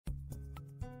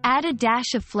Add a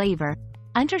dash of flavor.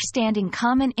 Understanding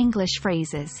common English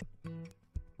phrases.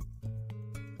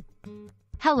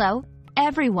 Hello,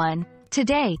 everyone.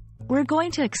 Today, we're going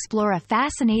to explore a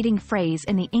fascinating phrase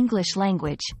in the English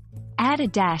language. Add a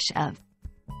dash of.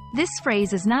 This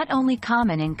phrase is not only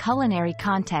common in culinary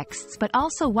contexts but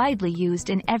also widely used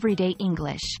in everyday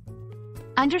English.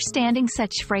 Understanding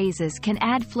such phrases can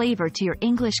add flavor to your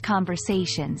English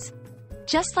conversations,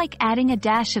 just like adding a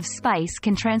dash of spice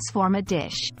can transform a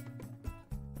dish.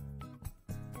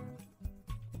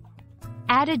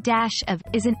 Add a dash of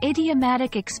is an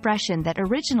idiomatic expression that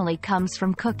originally comes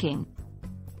from cooking.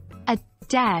 A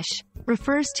dash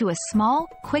refers to a small,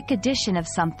 quick addition of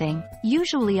something,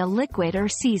 usually a liquid or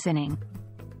seasoning.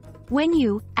 When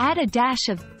you add a dash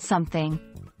of something,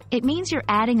 it means you're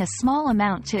adding a small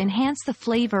amount to enhance the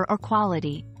flavor or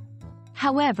quality.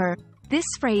 However, this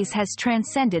phrase has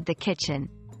transcended the kitchen.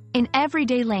 In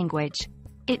everyday language,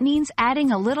 it means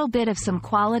adding a little bit of some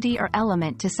quality or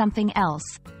element to something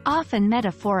else, often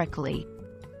metaphorically.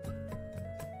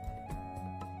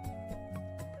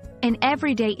 In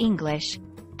everyday English,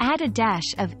 add a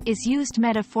dash of is used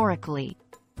metaphorically.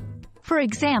 For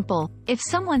example, if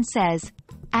someone says,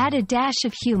 add a dash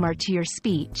of humor to your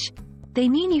speech, they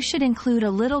mean you should include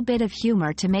a little bit of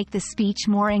humor to make the speech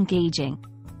more engaging.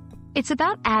 It's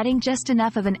about adding just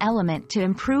enough of an element to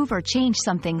improve or change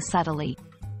something subtly.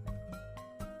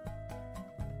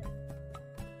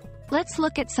 Let's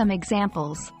look at some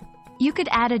examples. You could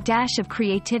add a dash of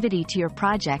creativity to your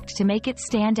project to make it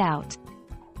stand out.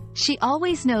 She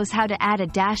always knows how to add a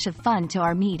dash of fun to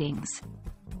our meetings.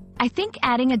 I think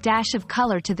adding a dash of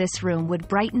color to this room would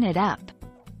brighten it up.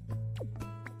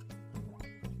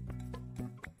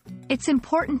 It's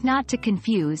important not to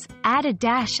confuse add a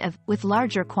dash of with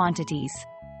larger quantities.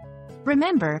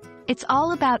 Remember, it's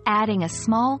all about adding a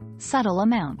small, subtle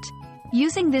amount.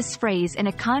 Using this phrase in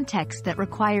a context that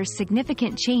requires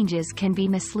significant changes can be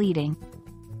misleading.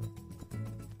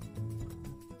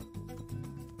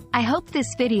 I hope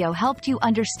this video helped you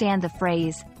understand the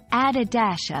phrase, add a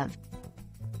dash of.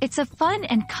 It's a fun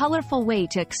and colorful way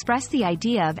to express the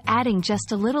idea of adding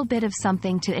just a little bit of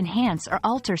something to enhance or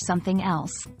alter something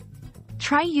else.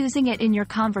 Try using it in your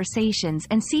conversations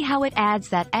and see how it adds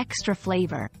that extra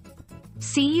flavor.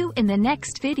 See you in the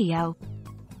next video.